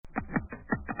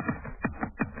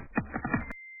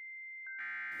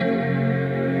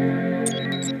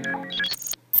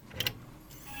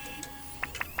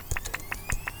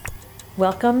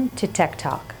Welcome to Tech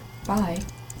Talk. Bye.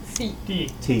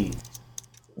 CDT.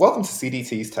 Welcome to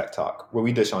CDT's Tech Talk, where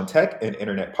we dish on tech and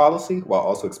internet policy while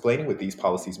also explaining what these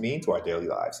policies mean to our daily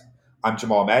lives. I'm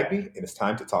Jamal Magby, and it's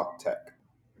time to talk tech.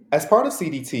 As part of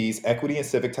CDT's Equity and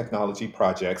Civic Technology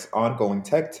Project's ongoing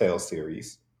Tech Tales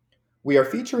series, we are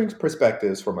featuring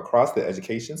perspectives from across the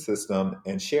education system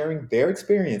and sharing their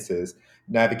experiences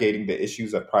navigating the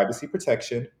issues of privacy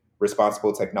protection,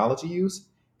 responsible technology use,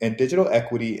 and digital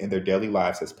equity in their daily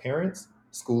lives as parents,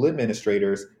 school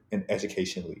administrators, and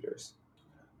education leaders.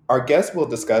 Our guests will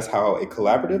discuss how a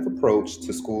collaborative approach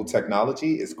to school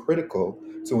technology is critical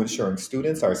to ensuring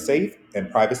students are safe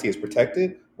and privacy is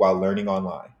protected while learning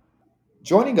online.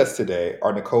 Joining us today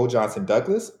are Nicole Johnson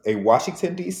Douglas, a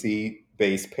Washington, D.C.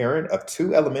 based parent of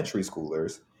two elementary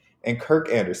schoolers, and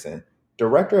Kirk Anderson,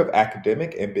 Director of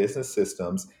Academic and Business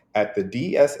Systems at the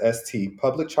DSST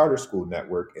Public Charter School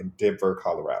Network in Denver,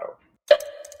 Colorado.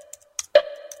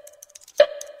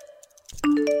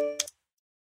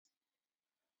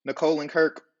 Nicole and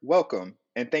Kirk, welcome,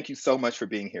 and thank you so much for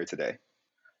being here today.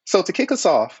 So, to kick us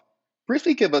off,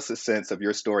 briefly give us a sense of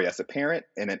your story as a parent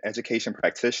and an education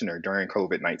practitioner during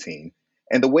COVID 19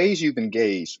 and the ways you've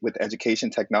engaged with education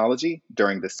technology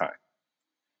during this time.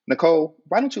 Nicole,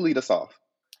 why don't you lead us off?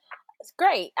 It's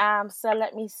great. So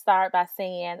let me start by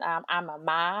saying I'm a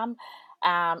mom,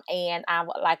 and I'm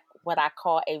like what I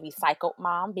call a recycled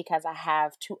mom because I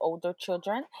have two older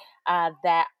children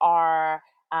that are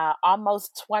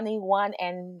almost 21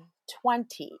 and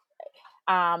 20.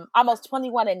 Almost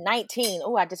 21 and 19.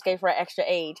 Oh, I just gave her an extra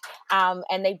age.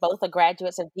 And they both are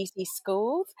graduates of DC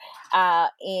schools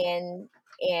in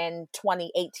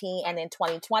 2018 and in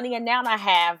 2020. And now I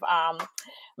have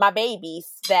my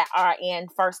babies that are in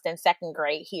first and second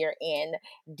grade here in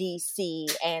DC.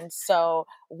 And so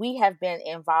we have been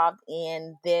involved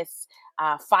in this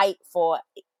fight for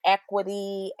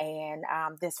equity and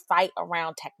this fight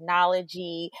around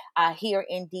technology here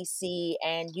in DC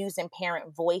and using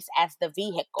parent voice as the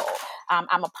vehicle.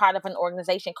 I'm a part of an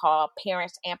organization called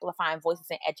Parents Amplifying Voices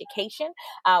in Education,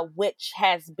 which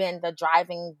has been the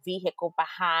driving vehicle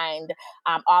behind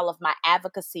all of my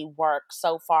advocacy work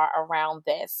so far around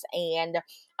this. And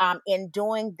in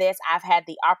doing this, I've had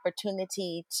the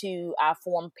opportunity to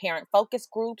form parent focus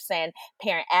groups and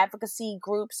parent advocacy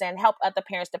groups and help other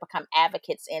parents to become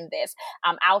advocates in this.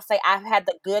 I'll say I've had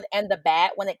the good and the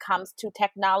bad when it comes to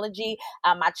technology.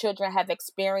 My children have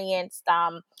experienced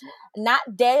not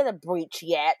data breach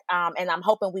yet, and I'm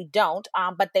hoping we don't,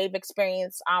 but they've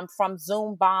experienced from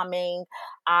Zoom bombing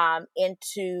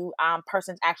into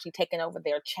persons actually taking over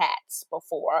their chats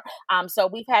before. So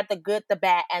we've had the good, the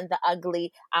bad, and the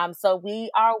ugly. So we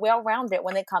are well-rounded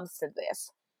when it comes to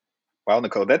this. Wow,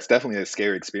 Nicole, that's definitely a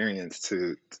scary experience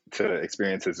to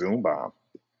experience a Zoom bomb.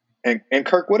 And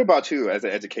Kirk, what about you as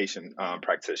an education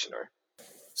practitioner?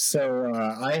 So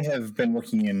I have been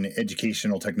working in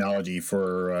educational technology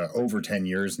for over 10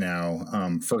 years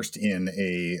now, first in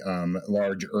a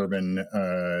large urban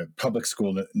public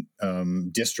school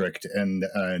district, and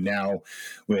now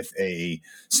with a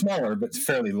smaller but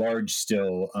fairly large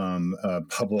still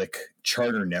public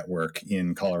charter network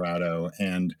in Colorado.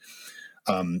 And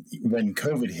when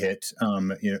COVID hit,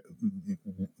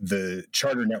 the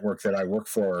charter network that I work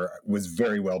for was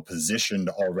very well positioned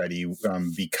already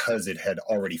because it had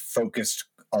already focused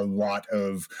a lot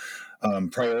of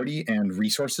priority and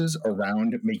resources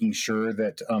around making sure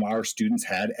that our students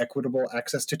had equitable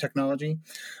access to technology.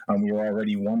 We were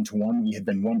already one-to-one. We had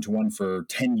been one-to-one for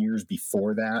 10 years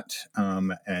before that.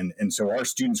 And so our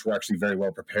students were actually very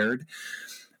well prepared.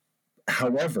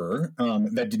 However,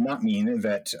 that did not mean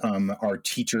that our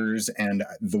teachers and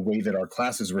the way that our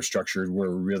classes were structured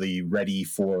were really ready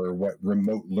for what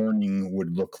remote learning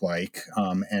would look like.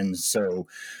 And so,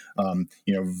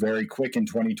 very quick in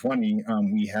 2020,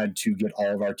 we had to get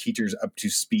all of our teachers up to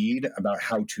speed about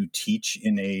how to teach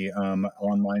in a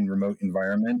online remote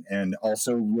environment, and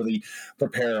also really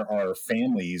prepare our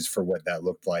families for what that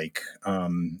looked like.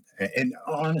 And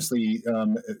honestly,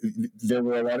 there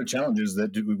were a lot of challenges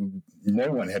that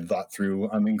no one had thought through,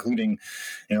 including,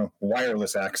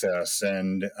 wireless access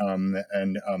and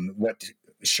what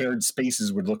shared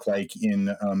spaces would look like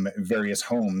in various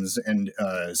homes. And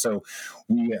so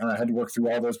we had to work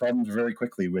through all those problems very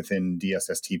quickly within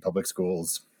DSST Public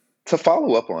Schools. To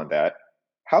follow up on that,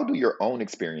 how do your own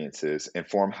experiences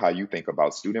inform how you think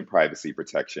about student privacy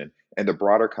protection and the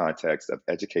broader context of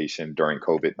education during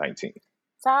COVID-19?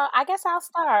 So I guess I'll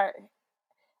start.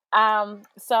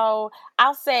 So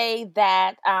I'll say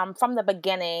that from the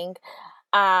beginning,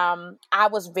 I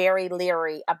was very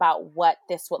leery about what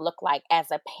this would look like as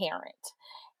a parent.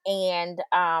 And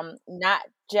not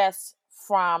just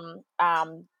from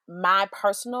my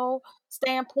personal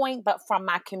standpoint, but from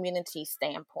my community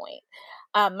standpoint.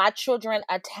 My children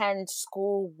attend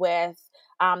school with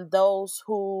those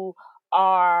who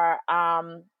are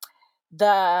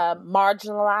the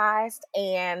marginalized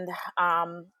and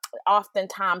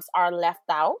oftentimes are left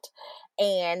out.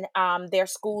 And their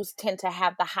schools tend to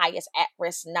have the highest at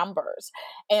risk numbers.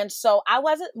 And so I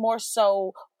wasn't more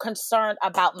so concerned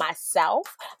about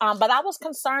myself, but I was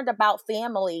concerned about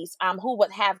families who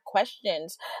would have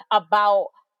questions about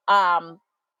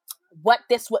what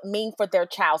this would mean for their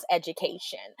child's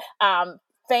education.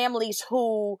 Families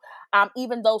who,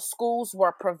 even though schools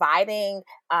were providing,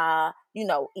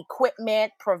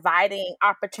 equipment, providing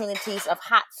opportunities of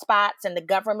hotspots, and the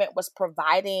government was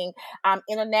providing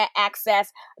internet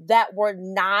access, that were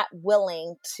not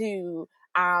willing to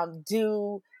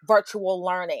do virtual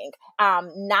learning,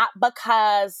 not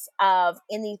because of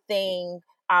anything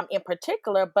in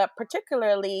particular, but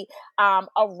particularly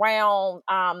around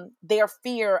their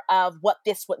fear of what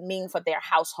this would mean for their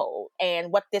household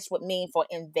and what this would mean for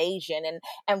invasion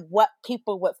and what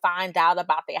people would find out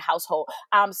about their household.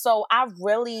 So I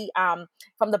really,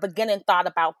 from the beginning, thought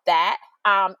about that.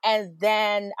 And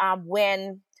then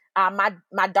when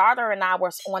my daughter and I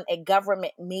was on a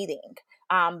government meeting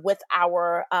with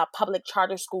our public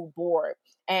charter school board,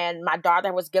 and my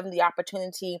daughter was given the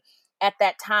opportunity. At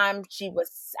that time, she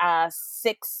was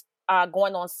 6,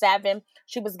 going on 7.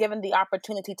 She was given the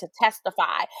opportunity to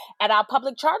testify at our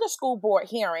public charter school board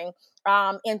hearing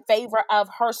in favor of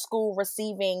her school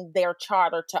receiving their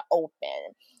charter to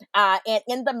open. And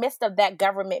in the midst of that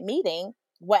government meeting,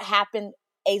 what happened?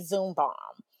 A Zoom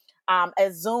bomb.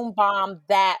 A Zoom bomb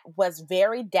that was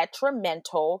very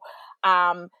detrimental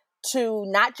to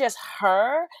not just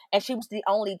her, and she was the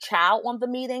only child on the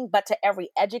meeting, but to every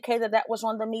educator that was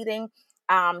on the meeting,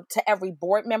 to every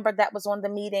board member that was on the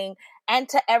meeting, and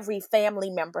to every family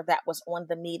member that was on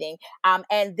the meeting.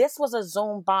 And this was a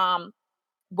Zoom bomb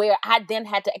where I then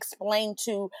had to explain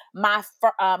to my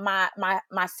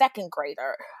second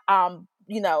grader,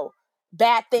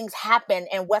 bad things happen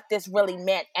and what this really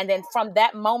meant. And then from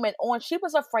that moment on, she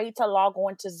was afraid to log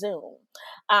on to Zoom.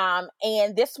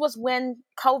 And this was when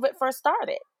COVID first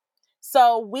started.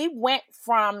 So we went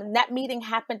from, that meeting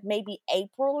happened maybe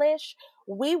April-ish.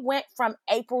 We went from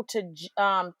April to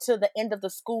the end of the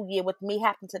school year with me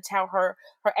having to tell her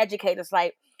educators,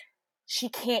 like, she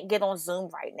can't get on Zoom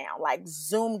right now. Like,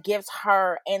 Zoom gives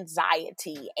her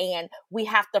anxiety, and we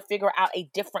have to figure out a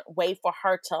different way for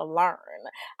her to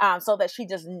learn, so that she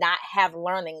does not have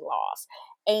learning loss.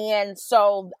 And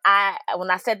so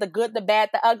when I said the good, the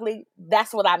bad, the ugly,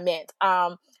 that's what I meant.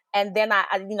 And then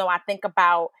I think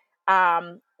about,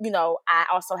 I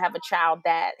also have a child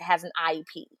that has an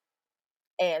IEP.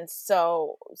 And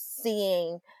so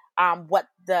seeing what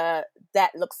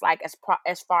that looks like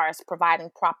as far as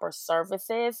providing proper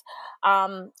services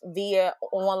via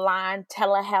online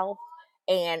telehealth,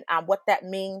 and what that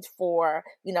means for,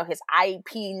 his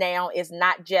IEP now is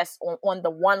not just on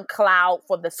the one cloud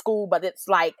for the school, but it's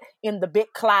like in the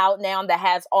big cloud now that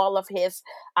has all of his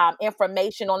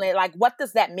information on it. Like, what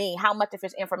does that mean? How much of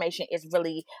his information is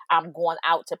really going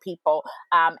out to people,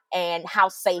 and how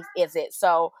safe is it?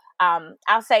 So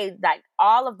I'll say that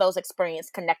all of those experiences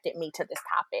connected me to this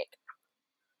topic.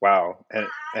 Wow.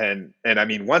 And I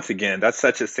mean, once again, that's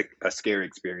such a scary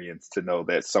experience to know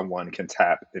that someone can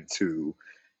tap into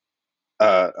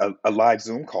a live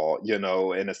Zoom call,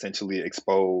 and essentially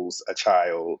expose a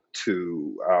child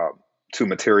to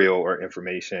material or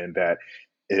information that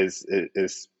is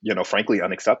frankly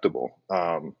unacceptable.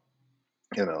 I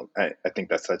think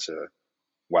that's such a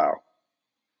wow.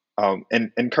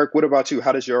 And Kirk, what about you?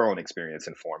 How does your own experience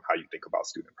inform how you think about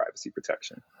student privacy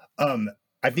protection?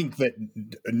 I think that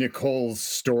Nicole's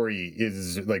story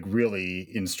is like really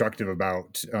instructive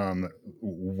about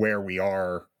where we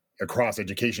are across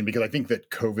education, because I think that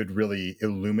COVID really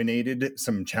illuminated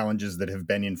some challenges that have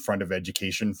been in front of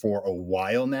education for a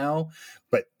while now.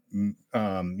 But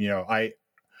I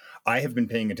have been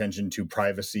paying attention to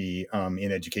privacy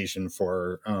in education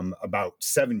for about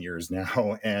 7 years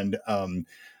now, and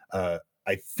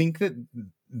I think that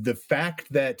the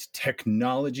fact that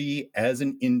technology as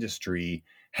an industry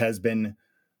has been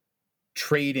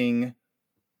trading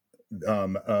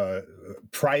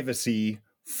privacy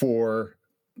for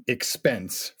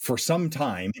expense for some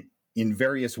time in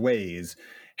various ways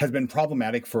has been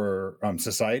problematic for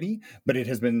society, but it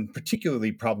has been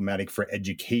particularly problematic for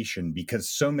education, because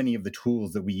so many of the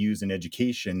tools that we use in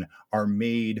education are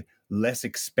made less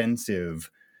expensive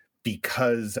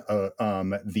because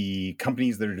the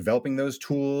companies that are developing those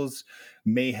tools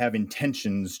may have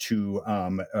intentions to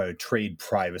trade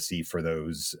privacy for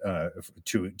those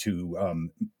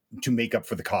to make up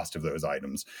for the cost of those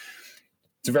items.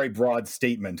 It's a very broad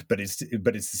statement, but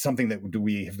it's something that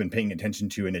we have been paying attention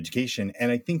to in education,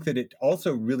 and I think that it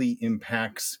also really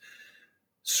impacts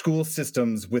school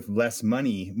systems with less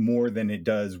money more than it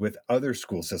does with other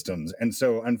school systems. And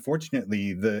so,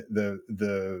 unfortunately,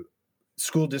 the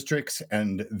school districts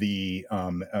and the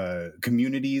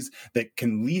communities that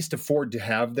can least afford to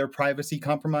have their privacy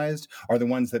compromised are the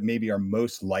ones that maybe are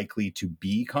most likely to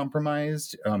be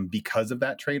compromised because of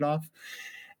that trade-off.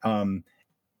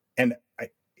 And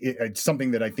it's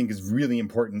something that I think is really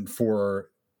important for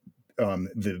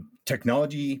the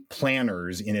technology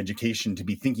planners in education to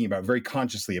be thinking about very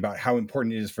consciously about how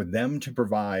important it is for them to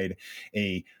provide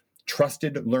a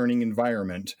trusted learning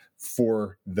environment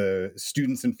for the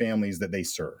students and families that they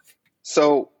serve.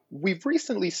 So we've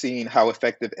recently seen how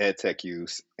effective EdTech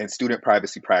use and student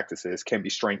privacy practices can be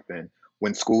strengthened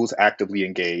when schools actively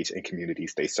engage in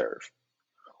communities they serve.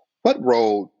 What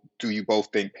role do you both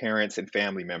think parents and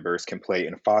family members can play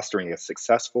in fostering a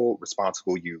successful,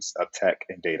 responsible use of tech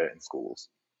and data in schools?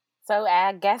 So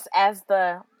I guess as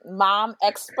the mom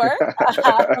expert,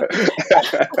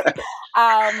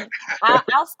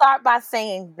 I'll start by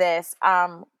saying this.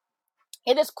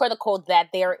 It is critical that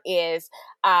there is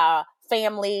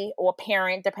family or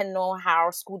parent, depending on how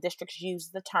our school districts use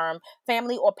the term,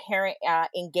 family or parent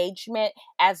engagement,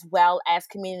 as well as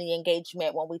community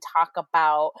engagement when we talk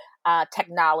about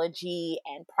technology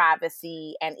and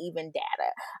privacy and even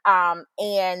data.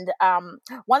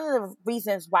 One of the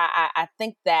reasons why I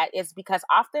think that is because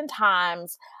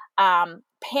oftentimes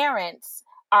parents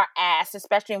are asked,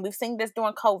 especially, and we've seen this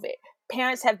during COVID,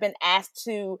 parents have been asked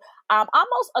to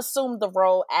almost assume the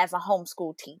role as a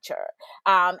homeschool teacher.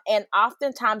 And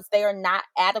oftentimes they are not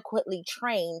adequately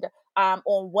trained on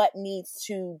what needs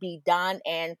to be done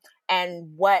and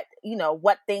what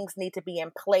things need to be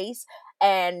in place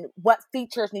and what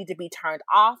features need to be turned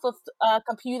off of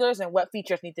computers and what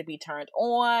features need to be turned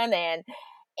on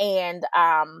and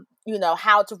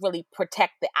how to really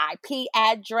protect the IP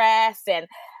address, and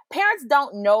parents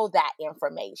don't know that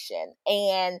information.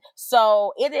 And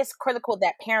so it is critical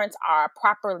that parents are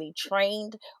properly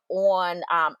trained on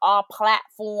all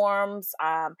platforms,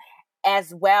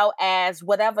 as well as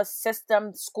whatever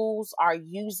system schools are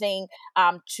using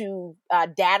to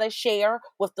data share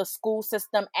with the school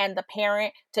system and the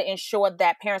parent, to ensure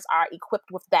that parents are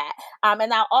equipped with that.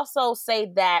 And I'll also say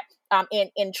that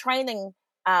in training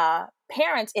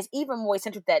parents, it's even more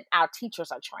essential that our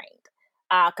teachers are trained.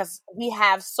 Because we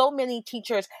have so many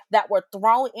teachers that were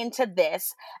thrown into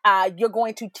this. You're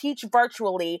going to teach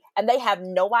virtually, and they have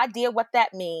no idea what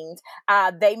that means.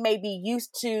 They may be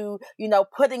used to,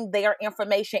 putting their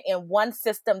information in one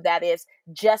system that is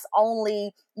just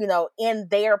only, in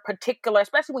their particular,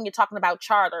 especially when you're talking about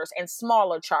charters and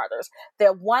smaller charters.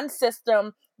 They're one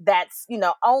system that's,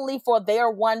 only for their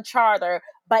one charter,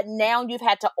 but now you've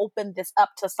had to open this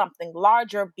up to something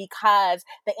larger because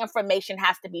the information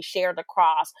has to be shared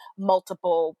across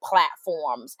multiple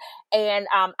platforms. And,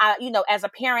 as a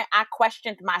parent, I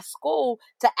questioned my school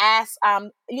to ask,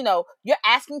 you're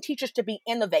asking teachers to be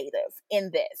innovative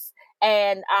in this.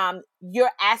 And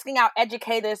you're asking our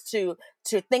educators to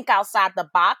think outside the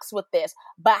box with this.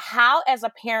 But how, as a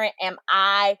parent, am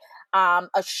I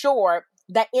assured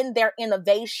that in their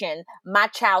innovation, my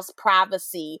child's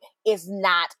privacy is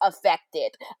not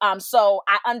affected? So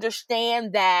I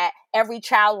understand that every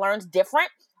child learns different,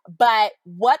 but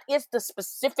what is the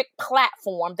specific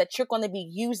platform that you're going to be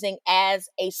using as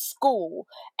a school?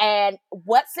 And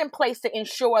what's in place to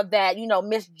ensure that,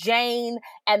 Miss Jane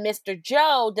and Mr.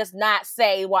 Joe does not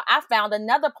say, well, I found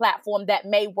another platform that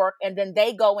may work, and then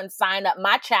they go and sign up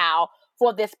my child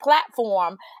for this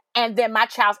platform, and then my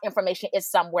child's information is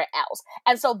somewhere else.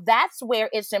 And so that's where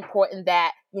it's important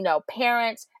that,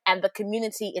 parents and the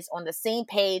community is on the same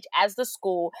page as the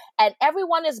school, and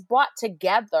everyone is brought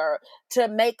together to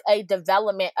make a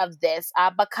development of this.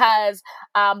 Because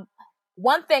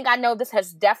one thing I know this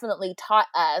has definitely taught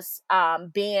us,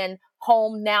 being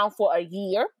home now for a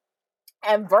year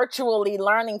and virtually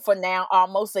learning for now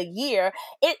almost a year,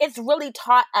 it's really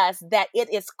taught us that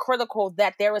it is critical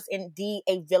that there is indeed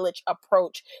a village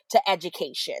approach to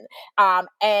education.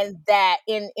 And that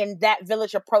in that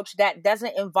village approach, that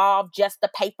doesn't involve just the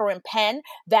paper and pen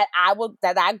that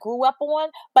I grew up on,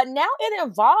 but now it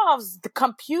involves the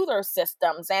computer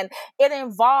systems, and it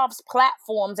involves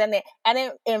platforms, and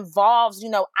it involves,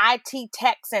 IT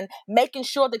techs, and making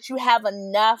sure that you have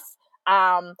enough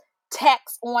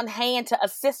techs on hand to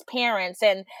assist parents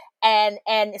And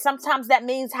sometimes that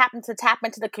means having to tap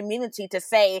into the community to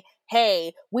say,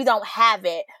 hey, we don't have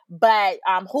it, but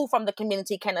who from the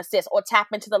community can assist, or tap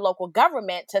into the local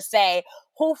government to say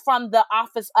who from the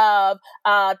Office of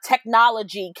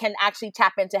Technology can actually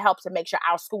tap in to help to make sure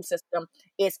our school system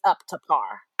is up to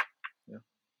par.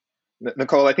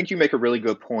 Nicole, I think you make a really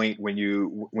good point when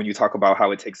you talk about how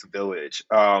it takes a village,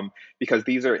 because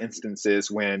these are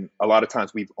instances when a lot of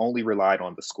times we've only relied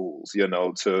on the schools,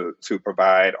 to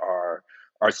provide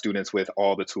our students with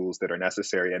all the tools that are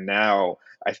necessary. And now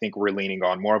I think we're leaning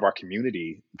on more of our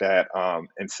community that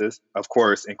insists, of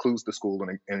course, includes the school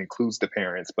and includes the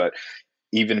parents, but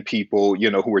even people,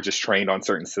 who are just trained on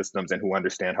certain systems and who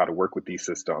understand how to work with these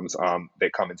systems,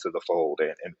 that come into the fold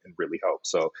and really help.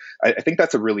 So I think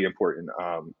that's a really important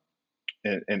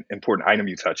and important item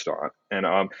you touched on.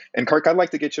 And Kirk, I'd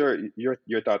like to get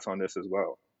your thoughts on this as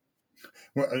well.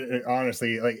 Well,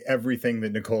 honestly, like everything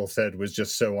that Nicole said was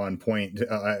just so on point.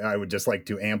 I would just like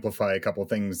to amplify a couple of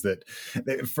things that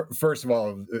first of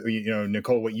all,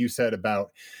 Nicole, what you said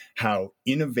about how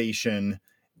innovation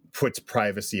puts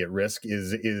privacy at risk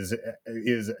is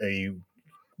a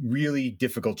really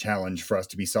difficult challenge for us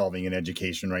to be solving in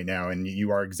education right now. And you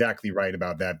are exactly right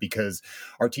about that, because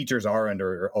our teachers are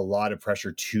under a lot of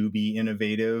pressure to be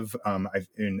innovative.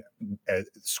 In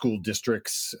school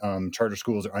districts, charter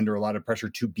schools are under a lot of pressure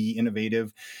to be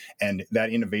innovative, and that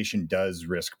innovation does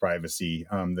risk privacy.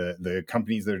 The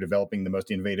companies that are developing the most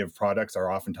innovative products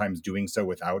are oftentimes doing so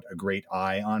without a great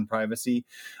eye on privacy.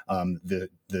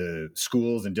 The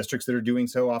schools and districts that are doing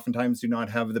so oftentimes do not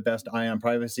have the best eye on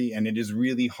privacy, and it is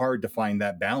really hard to find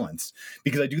that balance,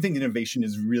 because I do think innovation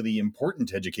is really important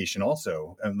to education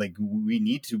also. Like, we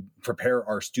need to prepare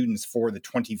our students for the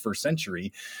 21st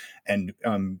century, and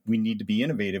we need to be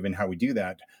innovative in how we do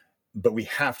that, but we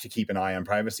have to keep an eye on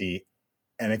privacy.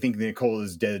 And I think Nicole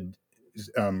is dead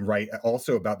right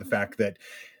also about the fact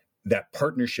that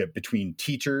partnership between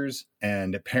teachers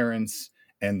and parents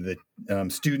and the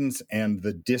students and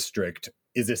the district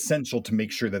is essential to make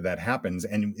sure that happens.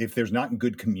 And if there's not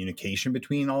good communication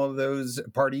between all of those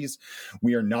parties,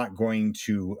 we are not going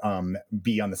to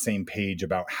be on the same page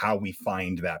about how we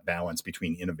find that balance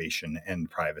between innovation and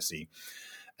privacy.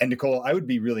 And Nicole, I would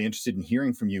be really interested in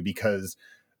hearing from you, because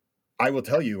I will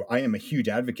tell you, I am a huge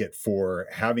advocate for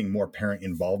having more parent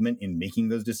involvement in making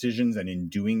those decisions and in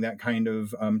doing that kind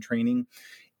of training.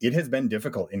 It has been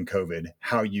difficult in COVID,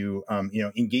 how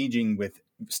engaging with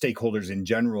stakeholders in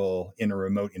general in a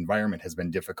remote environment has been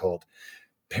difficult.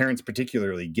 Parents,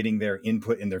 particularly, getting their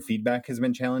input and their feedback has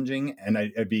been challenging. And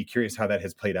I'd be curious how that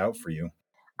has played out for you.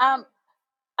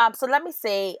 So let me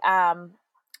say, I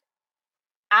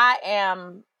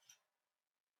am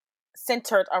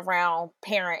centered around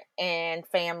parent and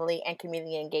family and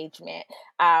community engagement.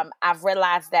 I've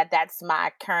realized that that's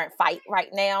my current fight right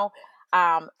now.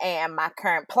 And my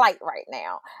current plight right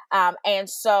now. And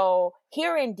so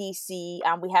here in DC,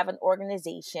 we have an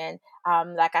organization,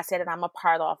 like I said, that I'm a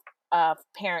part of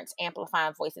Parents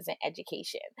Amplifying Voices in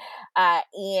Education.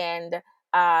 And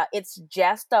it's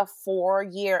just a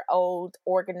 4-year-old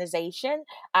organization,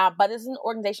 but it's an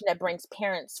organization that brings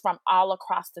parents from all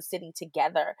across the city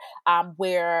together,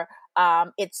 where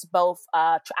it's both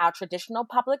our traditional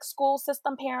public school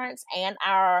system parents and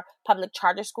our public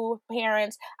charter school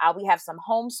parents. We have some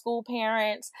homeschool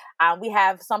parents. We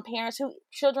have some parents who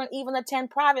children even attend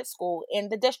private school in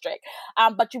the district.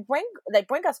 But they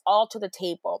bring us all to the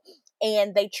table,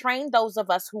 and they train those of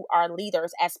us who are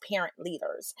leaders as parent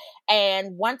leaders.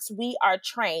 And once we are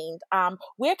trained,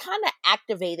 we're kind of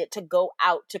activated to go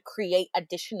out to create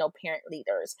additional parent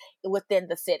leaders within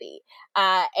the city.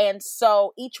 And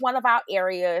so each one of our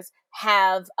areas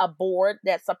have a board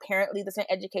that's a parent leaders in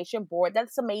education board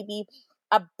that's maybe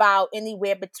about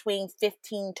anywhere between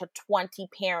 15 to 20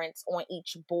 parents on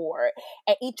each board.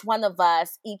 And each one of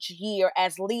us, each year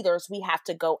as leaders, we have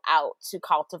to go out to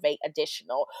cultivate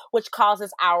additional, which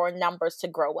causes our numbers to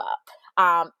grow up.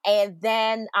 And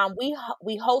then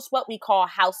we host what we call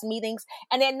house meetings,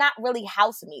 and they're not really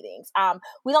house meetings.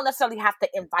 We don't necessarily have to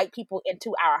invite people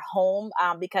into our home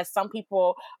because some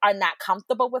people are not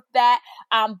comfortable with that.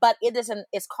 But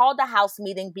it's called a house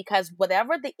meeting because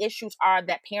whatever the issues are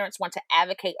that parents want to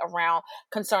advocate around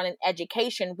concerning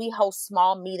education, we host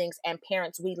small meetings, and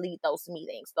parents, we lead those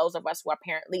meetings, those of us who are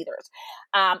parent leaders.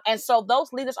 And so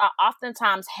those leaders are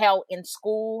oftentimes held in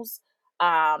schools,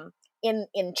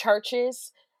 in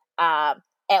churches,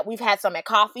 we've had some at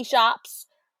coffee shops.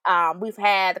 We've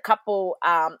had a couple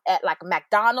at like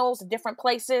McDonald's, different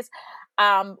places,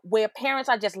 where parents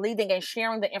are just leading and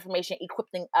sharing the information,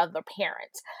 equipping other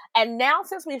parents. And now,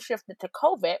 since we've shifted to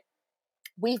COVID,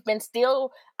 we've been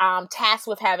still tasked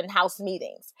with having house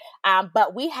meetings.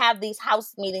 But we have these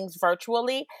house meetings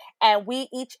virtually, and we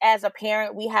each, as a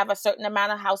parent, we have a certain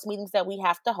amount of house meetings that we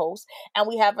have to host, and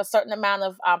we have a certain amount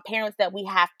of parents that we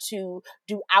have to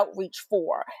do outreach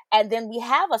for. And then we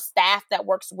have a staff that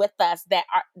works with us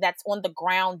that's on the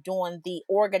ground doing the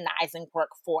organizing work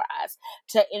for us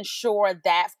to ensure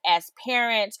that as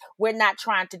parents, we're not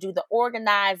trying to do the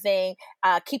organizing,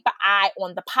 keep an eye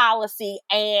on the policy,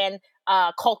 and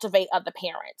cultivate other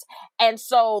parents. And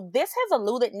so this has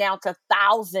alluded now to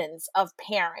thousands of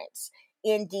parents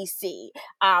in DC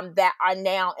that are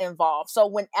now involved. So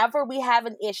whenever we have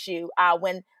an issue,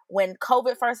 when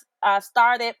COVID first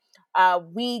started,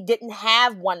 we didn't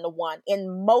have one-to-one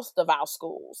in most of our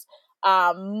schools.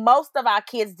 Most of our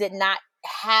kids did not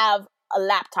have a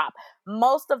laptop.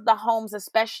 Most of the homes,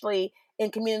 especially in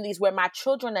communities where my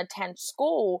children attend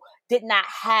school, did not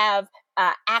have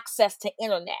access to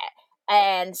internet.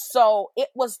 And so it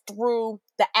was through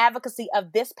the advocacy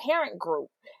of this parent group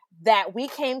that we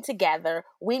came together.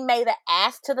 We made an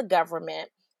ask to the government.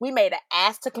 We made an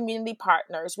ask to community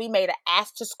partners. We made an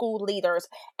ask to school leaders.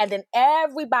 And then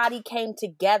everybody came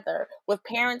together, with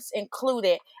parents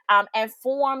included, and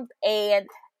formed a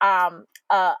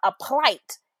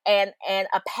plight and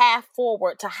a path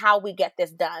forward to how we get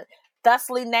this done.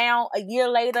 Thusly, now, a year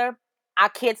later, our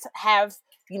kids have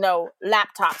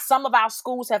laptops. Some of our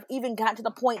schools have even gotten to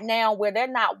the point now where they're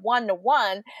not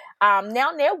one-to-one.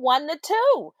 Now they're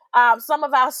 1-to-2. Some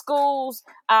of our schools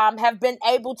have been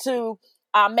able to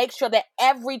make sure that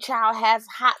every child has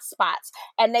hotspots.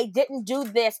 And they didn't do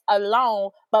this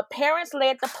alone, but parents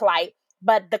led the plight,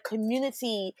 but the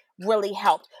community really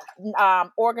helped.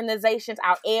 Organizations,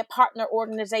 our ed partner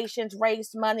organizations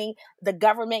raised money. The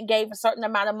government gave a certain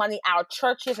amount of money. Our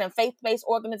churches and faith-based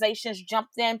organizations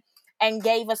jumped in and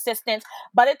gave assistance.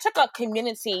 But it took a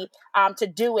community to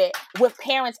do it, with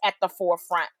parents at the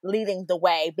forefront leading the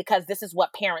way, because this is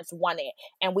what parents wanted.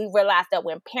 And we realized that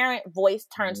when parent voice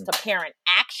turns to parent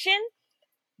action,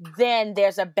 then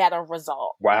there's a better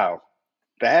result. Wow.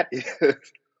 That is,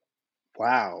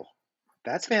 wow.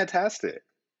 That's fantastic.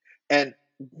 And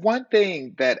one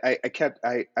thing that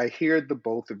I hear the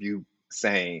both of you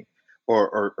saying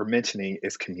or mentioning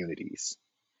is communities,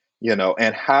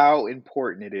 and how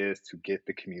important it is to get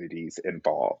the communities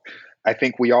involved. I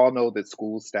think we all know that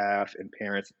school staff and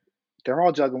parents, they're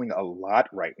all juggling a lot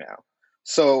right now.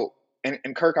 So,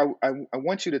 and Kirk, I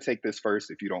want you to take this first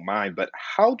if you don't mind, but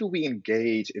how do we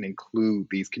engage and include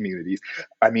these communities?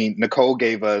 I mean, Nicole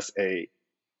gave us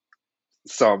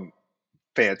some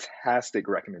fantastic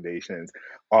recommendations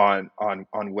on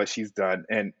what she's done,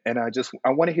 and I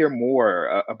want to hear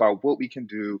more about what we can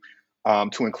do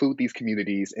to include these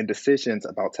communities in decisions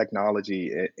about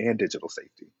technology and digital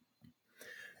safety.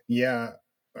 Yeah,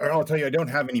 I'll tell you, I don't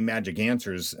have any magic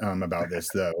answers about this,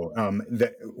 though.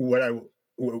 That what I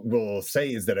will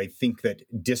say is that I think that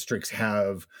districts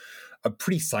have a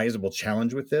pretty sizable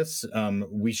challenge with this.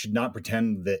 We should not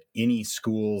pretend that any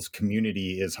school's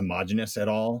community is homogenous at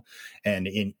all. And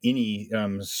in any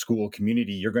school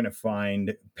community, you're going to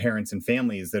find parents and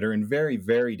families that are in very,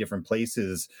 very different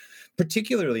places,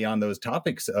 particularly on those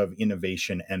topics of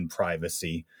innovation and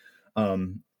privacy.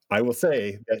 I will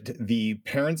say that the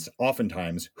parents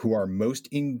oftentimes who are most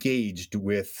engaged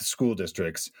with school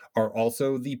districts are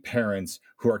also the parents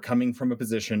who are coming from a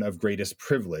position of greatest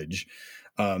privilege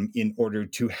in order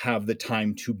to have the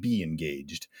time to be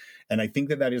engaged. And I think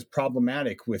that that is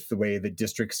problematic with the way that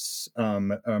districts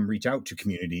reach out to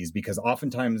communities, because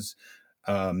oftentimes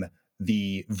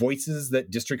the voices that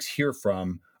districts hear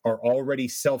from are already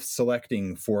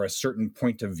self-selecting for a certain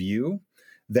point of view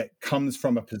that comes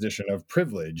from a position of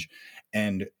privilege.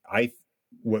 And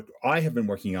what I have been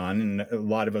working on, and a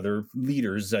lot of other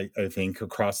leaders, I think,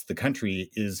 across the country,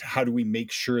 is how do we make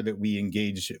sure that we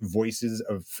engage voices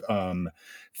of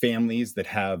families that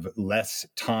have less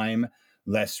time,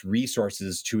 less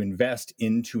resources to invest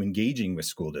into engaging with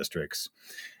school districts.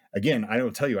 Again, I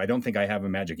will tell you, I don't think I have a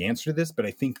magic answer to this, but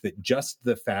I think that just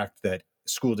the fact that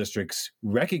school districts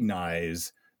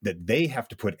recognize that they have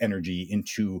to put energy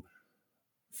into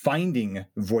finding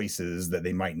voices that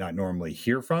they might not normally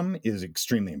hear from is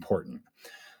extremely important.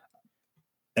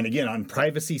 And again, on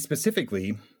privacy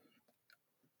specifically,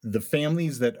 the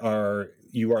families that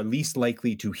you are least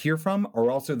likely to hear from are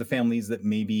also the families that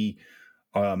maybe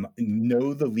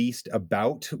know the least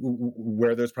about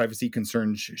where those privacy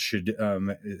concerns should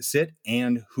sit,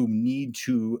 and who need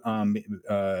to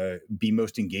be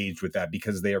most engaged with that,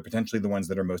 because they are potentially the ones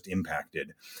that are most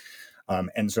impacted.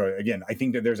 And so, again, I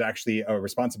think that there's actually a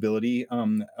responsibility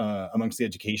amongst the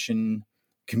education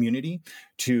community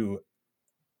to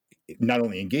not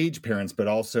only engage parents, but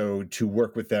also to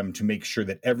work with them to make sure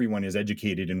that everyone is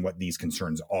educated in what these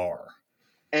concerns are.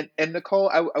 And Nicole,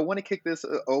 I want to kick this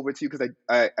over to you because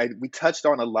we touched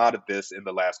on a lot of this in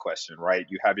the last question, right?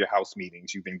 You have your house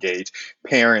meetings, you've engaged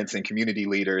parents and community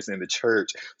leaders in the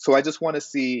church. So I just want to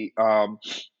see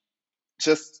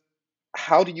just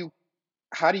how do you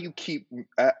keep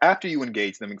after you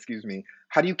engage them, excuse me,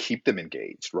 how do you keep them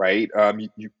engaged, right?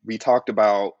 We talked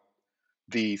about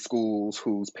the schools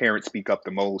whose parents speak up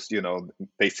the most,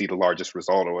 they see the largest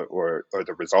result or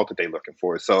the result that they're looking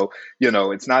for. So,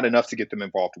 it's not enough to get them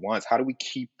involved once. How do we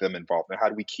keep them involved? And how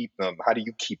do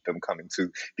you keep them coming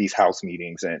to these house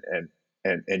meetings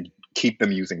and keep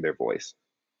them using their voice?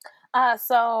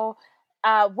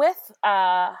 With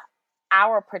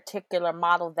our particular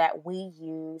model that we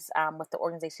use with the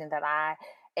organization that I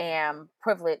am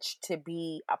privileged to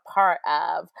be a part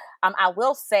of, I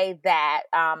will say that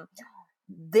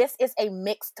this is a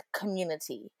mixed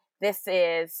community. This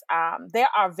is, there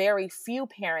are very few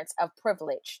parents of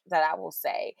privilege that I will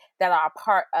say that are a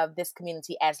part of this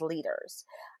community as leaders.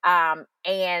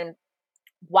 And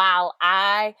while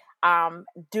I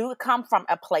do come from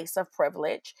a place of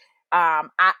privilege,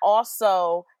 I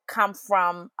also come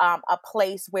from a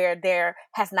place where there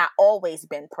has not always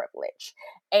been privilege.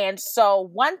 And so,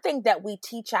 one thing that we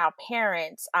teach our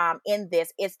parents in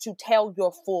this is to tell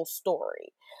your full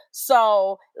story.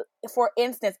 So, for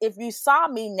instance, if you saw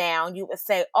me now, you would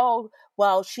say, oh,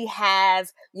 well, she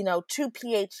has, 2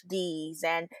 PhDs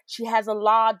and she has a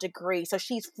law degree. So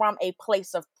she's from a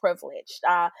place of privilege.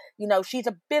 She's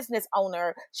a business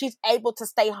owner. She's able to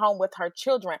stay home with her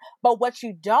children. But what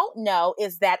you don't know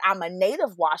is that I'm a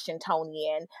native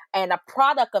Washingtonian and a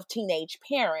product of teenage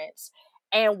parents.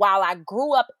 And while I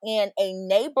grew up in a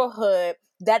neighborhood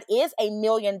that is $1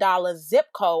 million zip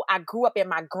code, I grew up in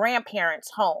my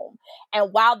grandparents' home.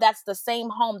 And while that's the same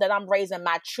home that I'm raising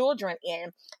my children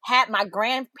in, had my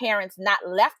grandparents not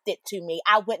left it to me,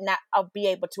 I would not be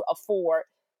able to afford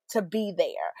to be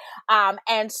there.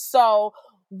 And so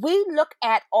we look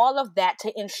at all of that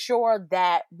to ensure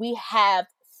that we have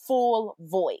full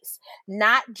voice,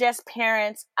 not just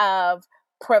parents of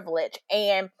privilege.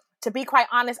 And to be quite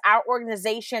honest, our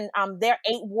organization, there are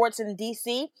 8 wards in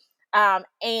DC.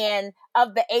 And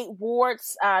of the 8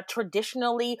 wards,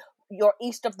 traditionally, your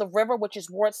east of the river, which is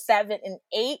Ward 7 and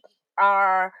 8,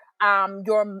 are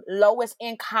your lowest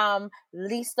income,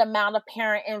 least amount of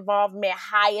parent involvement,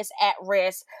 highest at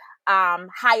risk,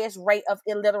 highest rate of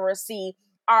illiteracy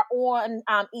are on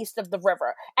east of the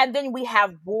river. And then we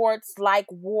have wards like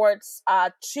wards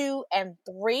 2 and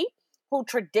 3, who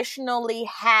traditionally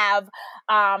have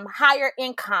higher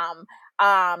income,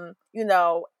 and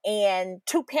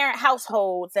 2-parent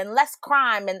households and less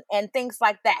crime and things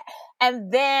like that.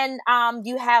 And then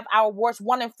you have our wards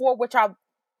 1 and 4, which are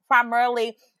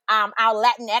primarily our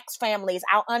Latinx families,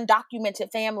 our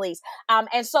undocumented families.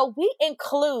 And so we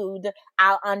include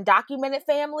our undocumented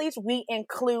families. We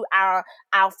include our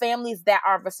families that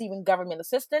are receiving government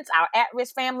assistance, our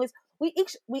at-risk families.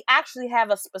 We actually have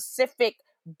a specific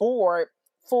board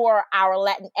for our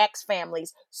Latinx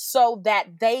families so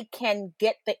that they can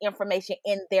get the information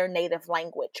in their native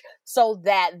language so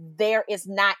that there is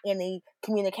not any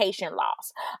communication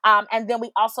loss. And then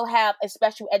we also have a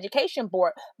special education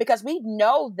board because we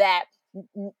know that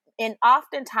and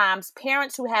oftentimes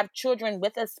parents who have children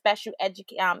with a special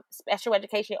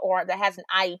education or that has an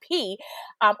IEP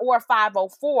or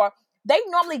 504, they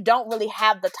normally don't really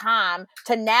have the time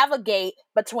to navigate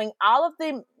between all of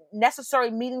the necessary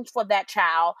meetings for that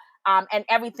child and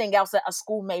everything else that a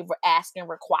school may ask and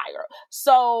require.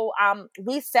 So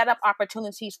we set up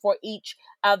opportunities for each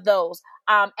of those.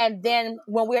 And then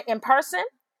when we're in person,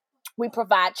 we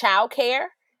provide childcare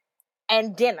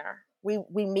and dinner. We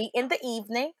meet in the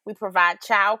evening. We provide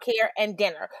childcare and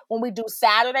dinner. When we do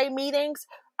Saturday meetings,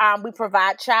 we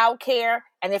provide childcare,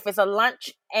 and if it's a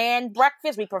lunch and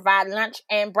breakfast, we provide lunch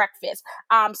and breakfast.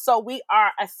 So we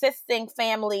are assisting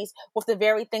families with the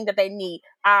very thing that they need.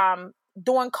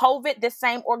 During COVID, this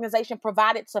same organization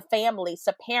provided to families,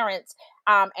 to parents,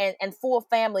 and full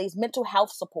families mental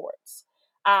health supports.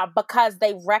 Because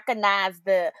they recognized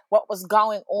what was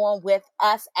going on with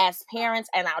us as parents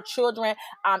and our children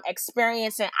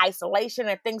experiencing isolation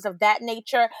and things of that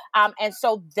nature. And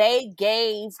so they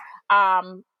gave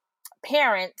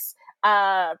parents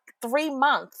 3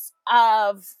 months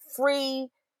of free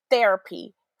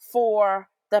therapy for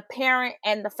the parent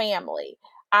and the family.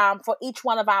 for each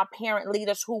one of our parent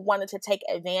leaders who wanted to take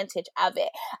advantage of it.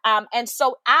 And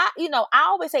so I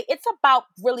always say it's about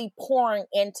really pouring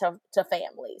into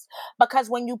families, because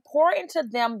when you pour into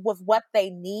them with what they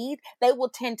need, they will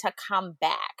tend to come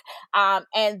back.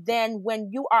 And then when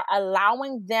you are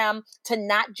allowing them to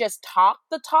not just talk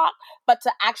the talk, but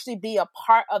to actually be a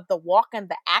part of the walk and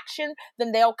the action,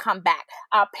 then they'll come back.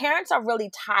 Parents are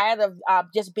really tired of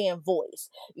just being voiced.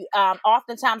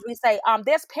 Oftentimes we say,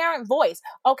 there's parent voice.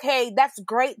 Okay, that's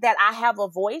great that I have a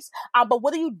voice, but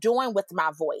what are you doing with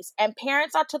my voice? And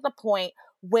parents are to the point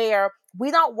where we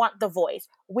don't want the voice.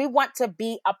 We want to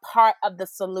be a part of the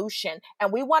solution,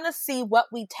 and we want to see what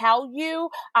we tell you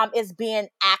is being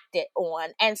acted on.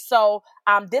 And so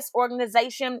this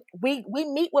organization, we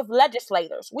meet with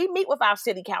legislators, we meet with our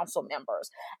city council members,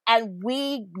 and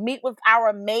we meet with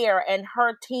our mayor and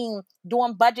her team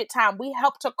during budget time. We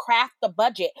help to craft the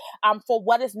budget for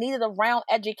what is needed around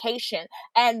education.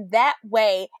 And that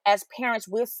way, as parents,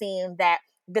 we're seeing that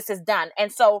this is done.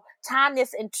 And so tying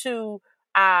this into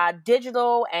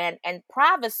digital and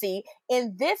privacy,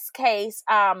 in this case,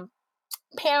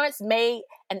 parents made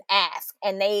an ask,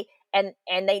 and they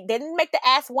didn't make the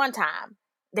ask one time.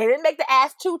 They didn't make the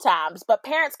ask 2 times, but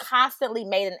parents constantly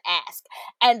made an ask.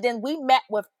 And then we met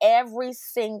with every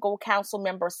single council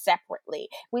member separately.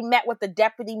 We met with the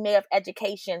deputy mayor of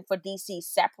education for DC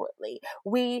separately.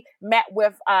 We met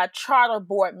with charter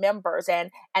board members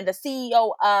and the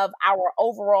CEO of our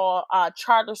overall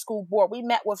charter school board. We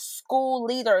met with school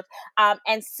leaders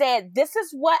and said, this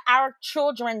is what our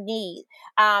children need.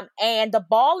 And the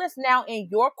ball is now in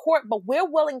your court, but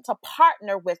we're willing to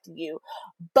partner with you.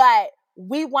 But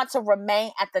we want to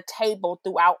remain at the table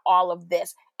throughout all of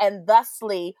this. And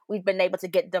thusly, we've been able to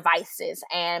get devices,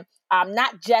 and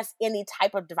not just any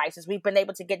type of devices. We've been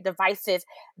able to get devices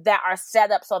that are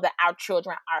set up so that our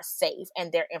children are safe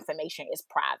and their information is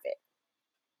private.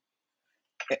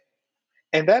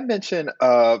 And that mention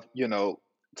of,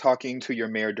 talking to your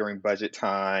mayor during budget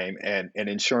time and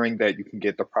ensuring that you can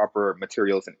get the proper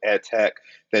materials and ed tech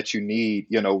that you need,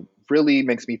 really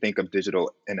makes me think of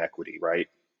digital inequity, right?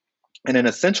 And an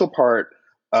essential part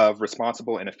of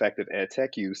responsible and effective ed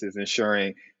tech use is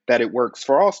ensuring that it works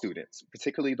for all students,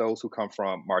 particularly those who come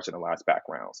from marginalized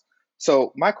backgrounds.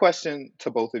 So my question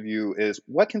to both of you is,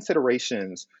 what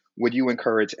considerations would you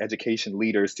encourage education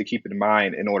leaders to keep in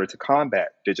mind in order to combat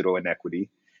digital inequity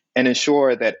and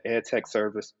ensure that ed tech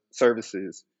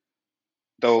services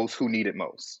those who need it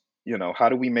most? How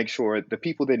do we make sure the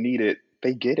people that need it,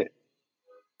 they get it?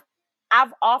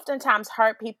 I've oftentimes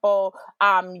heard people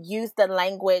use the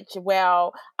language,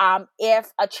 well,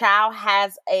 if a child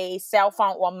has a cell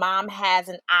phone or mom has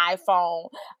an iPhone,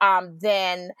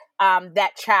 then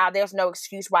that child, there's no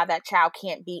excuse why that child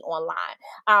can't be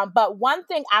online. But one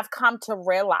thing I've come to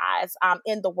realize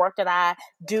in the work that I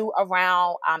do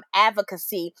around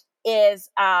advocacy is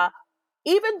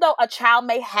even though a child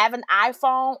may have an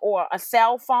iPhone or a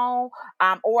cell phone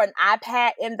or an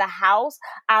iPad in the house,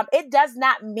 it does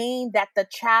not mean that the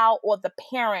child or the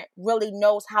parent really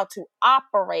knows how to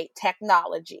operate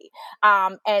technology.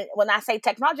 And when I say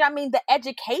technology, I mean the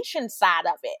education side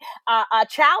of it. A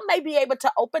child may be able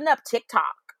to open up TikTok.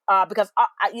 Because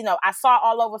I saw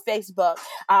all over Facebook.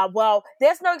 Well,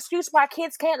 there's no excuse why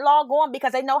kids can't log on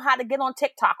because they know how to get on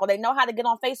TikTok or they know how to get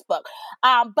on Facebook.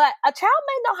 But a child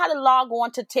may know how to log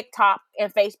on to TikTok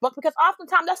and Facebook because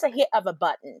oftentimes that's a hit of a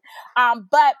button.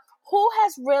 But who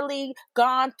has really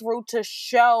gone through to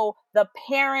show the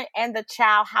parent and the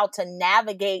child how to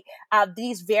navigate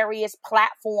these various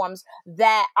platforms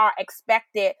that are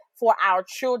expected for our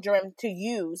children to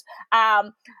use?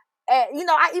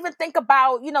 I even think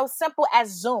about, simple as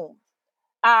Zoom.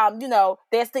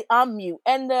 There's the unmute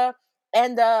and the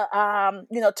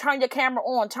turn your camera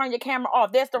on, turn your camera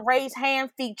off. There's the raise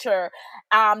hand feature.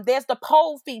 There's the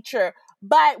poll feature.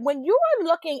 But when you are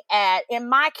looking at, in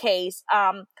my case,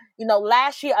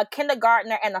 last year a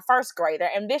kindergartner and a first grader,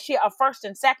 and this year a first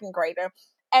and second grader,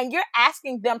 and you're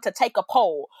asking them to take a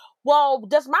poll. Well,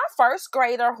 does my first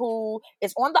grader who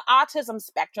is on the autism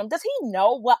spectrum, does he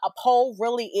know what a poll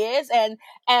really is and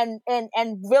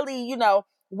really,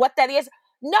 what that is?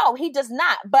 No, he does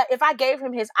not. But if I gave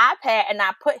him his iPad and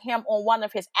I put him on one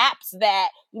of his apps that,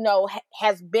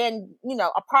 has been,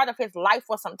 a part of his life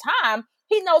for some time,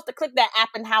 he knows to click that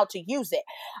app and how to use it.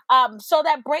 So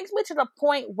that brings me to the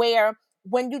point where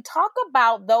when you talk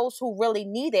about those who really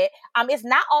need it, it's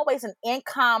not always an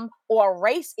income or a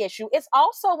race issue. It's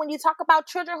also when you talk about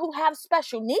children who have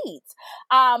special needs,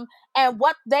 and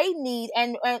what they need,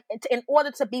 and in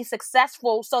order to be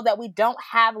successful, so that we don't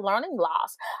have learning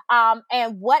loss,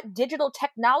 and what digital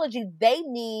technology they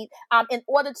need in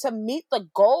order to meet the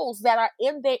goals that are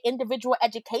in their individual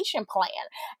education plan.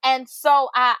 And so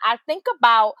I think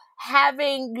about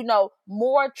having,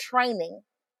 more training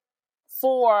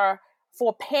for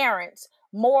parents,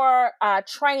 more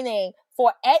training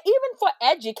for even for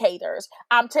educators,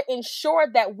 to ensure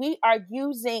that we are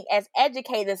using, as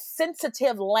educators,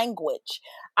 sensitive language,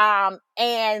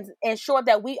 and ensure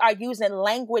that we are using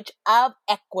language of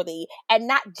equity and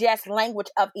not just language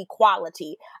of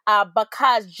equality.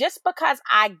 Because just because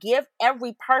I give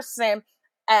every person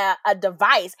a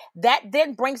device, that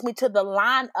then brings me to the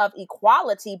line of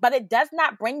equality, but it does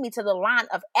not bring me to the line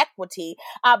of equity,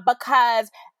 because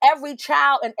every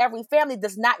child and every family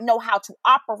does not know how to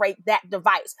operate that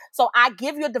device. So I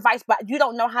give you a device, but you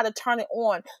don't know how to turn it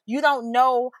on. You don't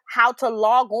know how to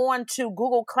log on to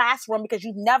Google Classroom because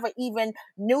you never even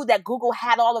knew that Google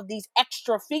had all of these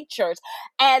extra features.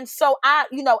 And so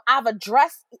I've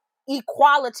addressed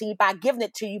equality by giving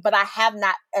it to you, but I have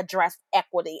not addressed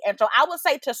equity. And so I would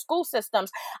say to school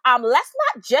systems, let's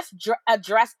not just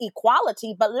address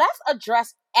equality, but let's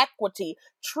address equity,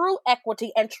 true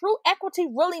equity. And true equity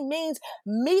really means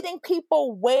meeting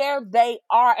people where they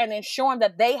are and ensuring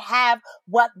that they have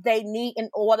what they need in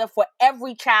order for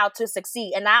every child to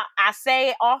succeed. And I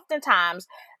say oftentimes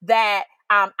that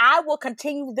I will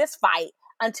continue this fight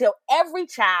until every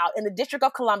child in the District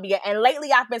of Columbia, and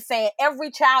lately I've been saying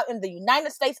every child in the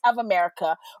United States of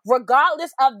America,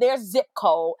 regardless of their zip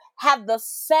code, have the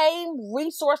same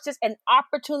resources and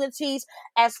opportunities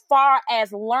as far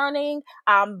as learning,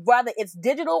 whether it's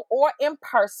digital or in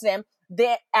person,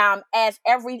 that as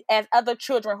other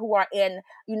children who are in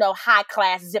high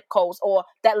class zip codes, or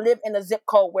that live in a zip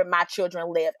code where my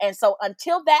children live. And so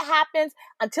until that happens,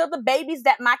 until the babies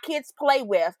that my kids play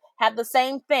with have the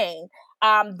same thing,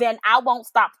 then I won't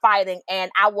stop fighting,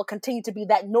 and I will continue to be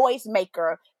that noise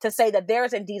maker to say that there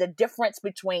is indeed a difference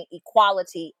between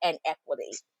equality and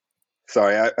equity.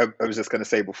 Sorry, I was just going to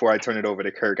say, before I turn it over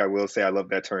to Kirk, I will say I love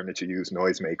that term that you use,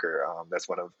 noisemaker. That's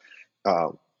one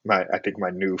of my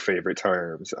new favorite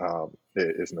terms,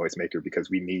 is noisemaker, because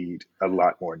we need a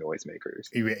lot more noisemakers.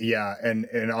 Yeah,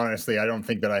 and honestly, I don't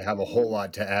think that I have a whole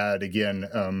lot to add. Again,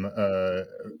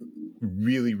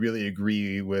 really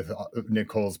agree with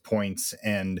Nicole's points,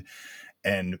 and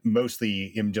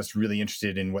mostly am just really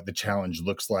interested in what the challenge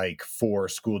looks like for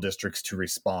school districts to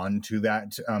respond to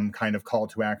that kind of call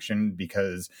to action,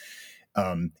 because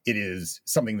it is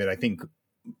something that I think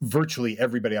virtually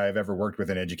everybody I've ever worked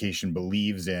with in education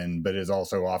believes in, but is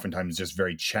also oftentimes just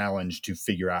very challenged to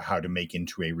figure out how to make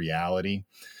into a reality.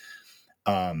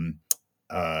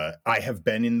 I have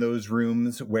been in those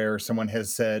rooms where someone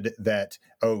has said that,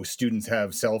 students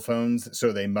have cell phones,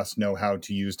 so they must know how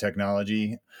to use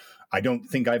technology. I don't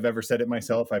think I've ever said it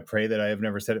myself. I pray that I have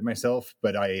never said it myself,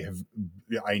 but I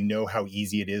know how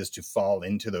easy it is to fall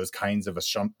into those kinds of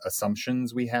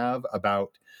assumptions we have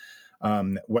about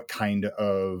what kind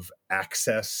of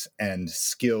access and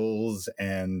skills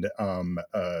and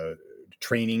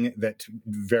training that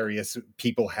various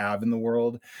people have in the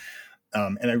world.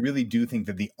 And I really do think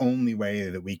that the only way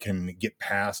that we can get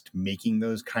past making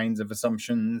those kinds of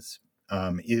assumptions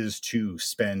is to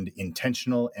spend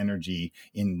intentional energy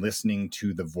in listening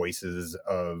to the voices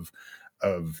of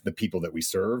the people that we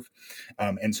serve.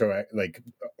 And so like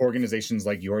organizations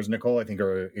like yours, Nicole, I think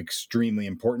are extremely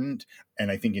important.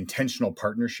 And I think intentional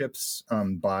partnerships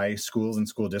by schools and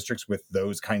school districts with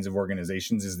those kinds of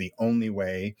organizations is the only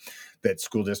way that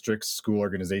school districts, school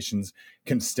organizations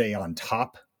can stay on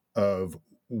top of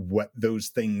what those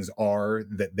things are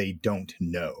that they don't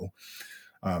know.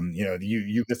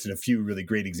 You listed a few really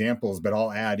great examples, but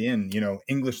I'll add in,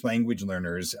 English language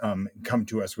learners come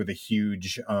to us with a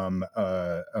huge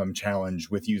challenge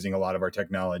with using a lot of our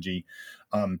technology.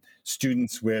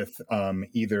 Students with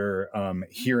either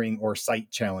hearing or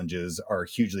sight challenges are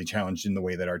hugely challenged in the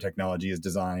way that our technology is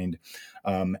designed.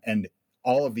 And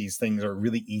all of these things are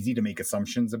really easy to make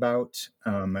assumptions about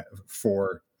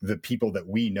for the people that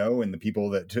we know and the people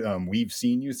that we've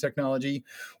seen use technology,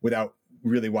 without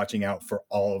really watching out for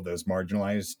all of those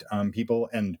marginalized people.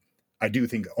 And I do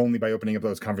think only by opening up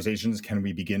those conversations can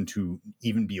we begin to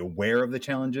even be aware of the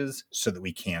challenges so that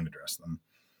we can address them.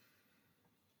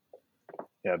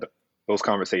 Yeah, those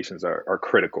conversations are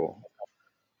critical.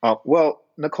 Well,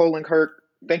 Nicole and Kirk,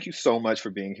 thank you so much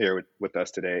for being here with us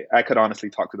today. I could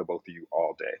honestly talk to the both of you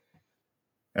all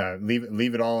day.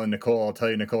 Leave it all in Nicole. I'll tell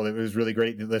you, Nicole, it was really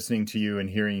great listening to you and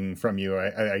hearing from you.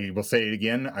 I will say it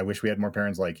again. I wish we had more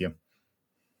parents like you.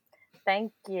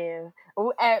 Thank you.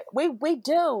 We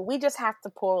do. We just have to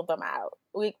pull them out.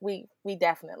 We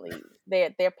definitely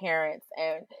they're parents,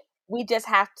 and we just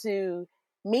have to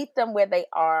meet them where they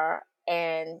are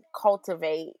and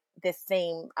cultivate the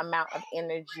same amount of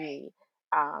energy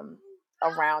um,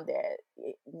 around it.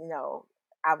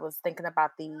 I was thinking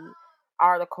about the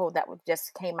article that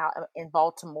just came out in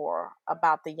Baltimore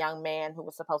about the young man who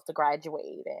was supposed to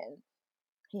graduate, and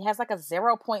he has like a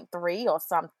 0.3 or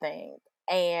something.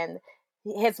 And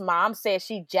his mom says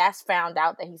she just found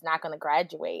out that he's not going to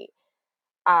graduate.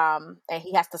 And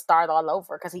he has to start all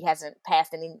over because he hasn't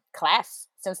passed any class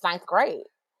since ninth grade.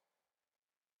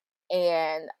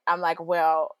 And I'm like,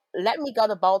 well, let me go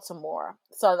to Baltimore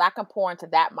so that I can pour into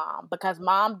that mom, because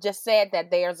mom just said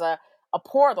that there's a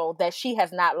portal that she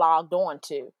has not logged on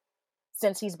to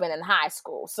since he's been in high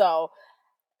school. So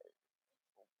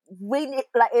we need,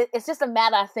 like, it's just a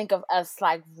matter, I think, of us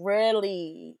like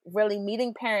really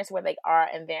meeting parents where they are,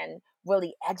 and then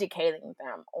really educating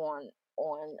them on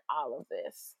all of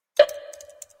this.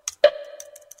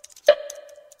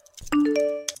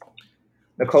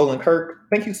 Nicole and Kirk,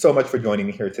 thank you so much for joining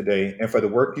me here today and for the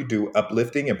work you do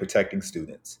uplifting and protecting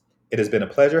students. It has been a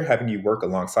pleasure having you work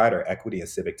alongside our Equity and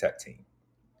Civic Tech team.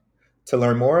 To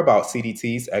learn more about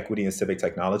CDT's Equity and Civic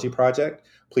Technology Project,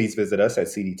 please visit us at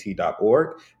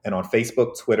cdt.org and on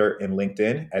Facebook, Twitter, and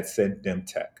LinkedIn at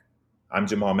CenDemTech. I'm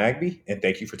Jamal Magby, and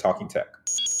thank you for Talking Tech.